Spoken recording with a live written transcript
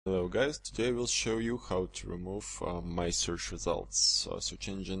Hello guys, today I will show you how to remove my search results, search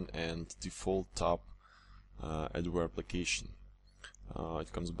engine and default tab adware application.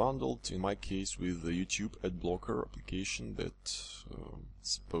 It comes bundled, in my case, with the YouTube ad blocker application that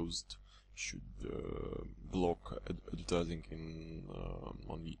supposed should block advertising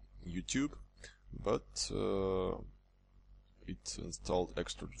on YouTube, but it installed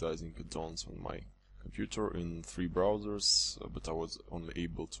extra advertising add-ons on my computer in 3 browsers, but I was only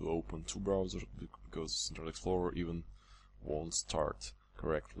able to open 2 browsers because Internet Explorer even won't start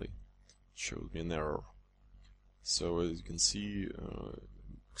correctly. It showed me an error. So as you can see,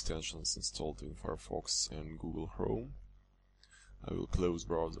 extensions installed in Firefox and Google Chrome. I will close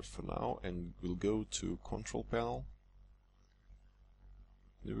browser for now and we'll go to Control Panel.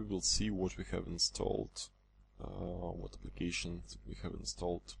 Then we will see what we have installed, what applications we have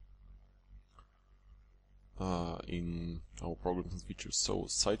installed in our programs and features. So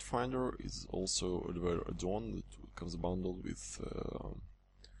Site Finder is also a adware add-on that comes bundled with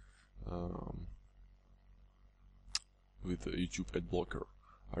YouTube ad blocker.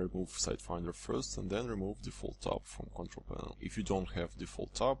 I remove Site Finder first and then remove DefaultTab from Control Panel. If you don't have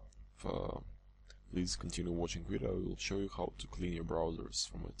DefaultTab, please continue watching video. I will show you how to clean your browsers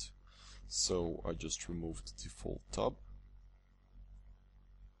from it. So I just removed DefaultTab.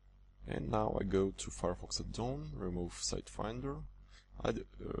 And now I go to Firefox add-on, remove Site Finder. I'd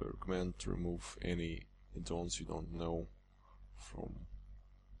recommend to remove any add-ons you don't know from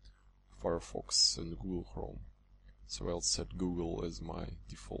Firefox and Google Chrome. So I'll set Google as my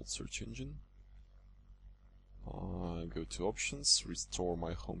default search engine. Go to Options, restore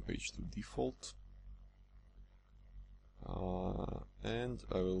my homepage to default. And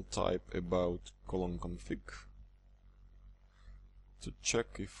I will type about :config to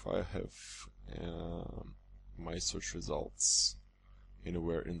check if I have my search results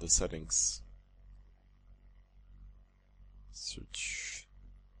anywhere in the settings. Search.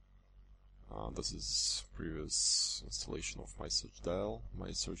 This is previous installation of my search dial,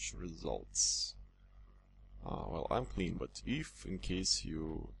 my search results. Well, I'm clean, but if in case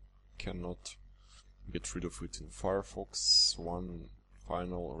you cannot get rid of it in Firefox, one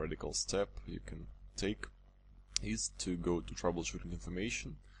final radical step you can take is to go to troubleshooting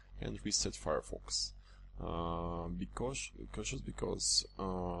information and reset Firefox. Be cautious because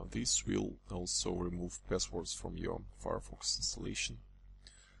this will also remove passwords from your Firefox installation.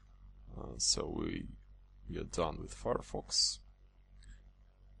 So we are done with Firefox,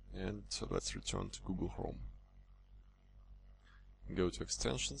 and let's return to Google Chrome. Go to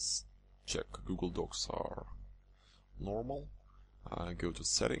Extensions, check Google Docs are normal, go to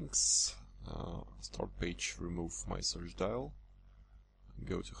Settings, Start Page, remove my search dial,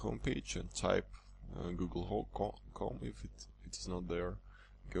 go to Homepage and type google.com if it is not there,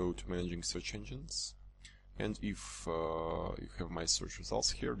 go to Managing Search Engines, and if you have my search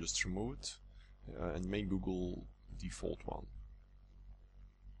results here, just remove it and make Google default one.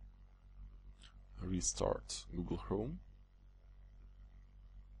 Restart Google Chrome.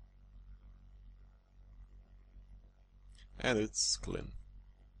 And it's clean.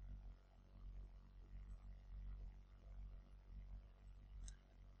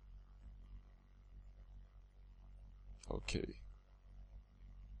 Okay.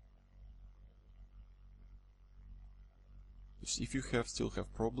 If you still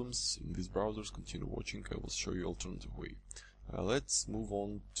have problems in these browsers, continue watching. I will show you alternative way. Let's move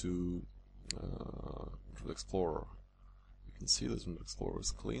on to Internet Explorer. You can see that Internet Explorer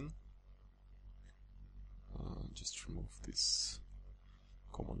is clean. Just remove this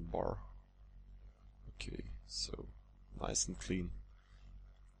command bar. Okay, so nice and clean.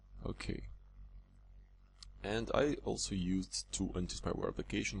 Okay. And I also used 2 anti-spyware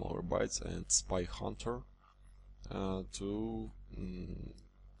applications, Malwarebytes and Spy Hunter, to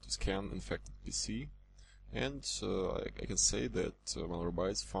scan infected PC. And I can say that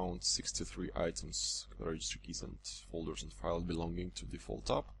Malwarebytes found 63 items, registry keys and folders and files belonging to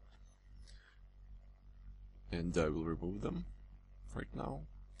DefaultTab. And I will remove them right now.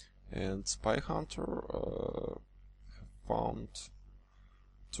 And Spy Hunter found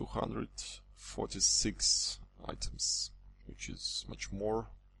 246 items, which is much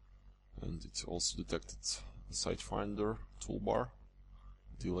more, and it also detected the Site Finder toolbar,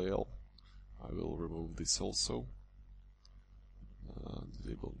 DLL. I will remove this also.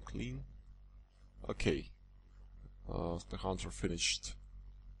 Disable and clean. Okay, Spy Hunter finished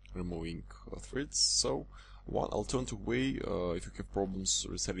removing threads. So one alternative way, if you have problems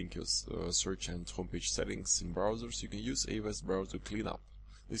resetting your search and homepage settings in browsers, you can use Avast browser cleanup.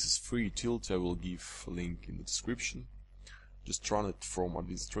 This is free utility. I will give a link in the description. just run it from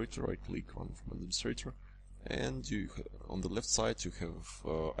administrator. Right click, run from administrator, and on the left side you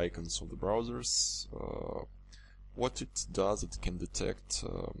have icons of the browsers. What it does, it can detect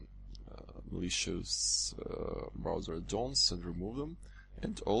malicious browser add-ons and remove them,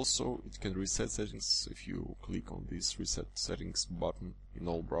 and also it can reset settings if you click on this reset settings button in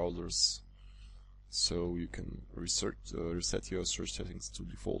all browsers, so you can reset your search settings to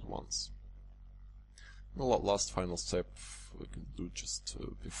default ones. The last final step we can do, just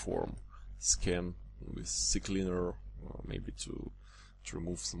perform scan with CCleaner, maybe to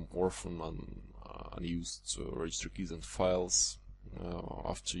remove some orphan and unused registry keys and files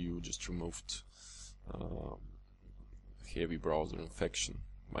after you just removed heavy browser infection.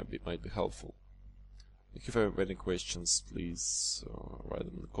 Might be helpful. If you have any questions, please write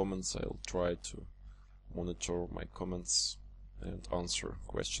them in the comments. I'll try to monitor my comments and answer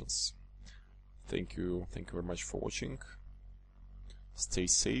questions. Thank you very much for watching. Stay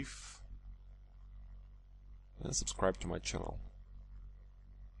safe and subscribe to my channel.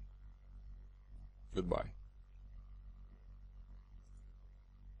 Goodbye.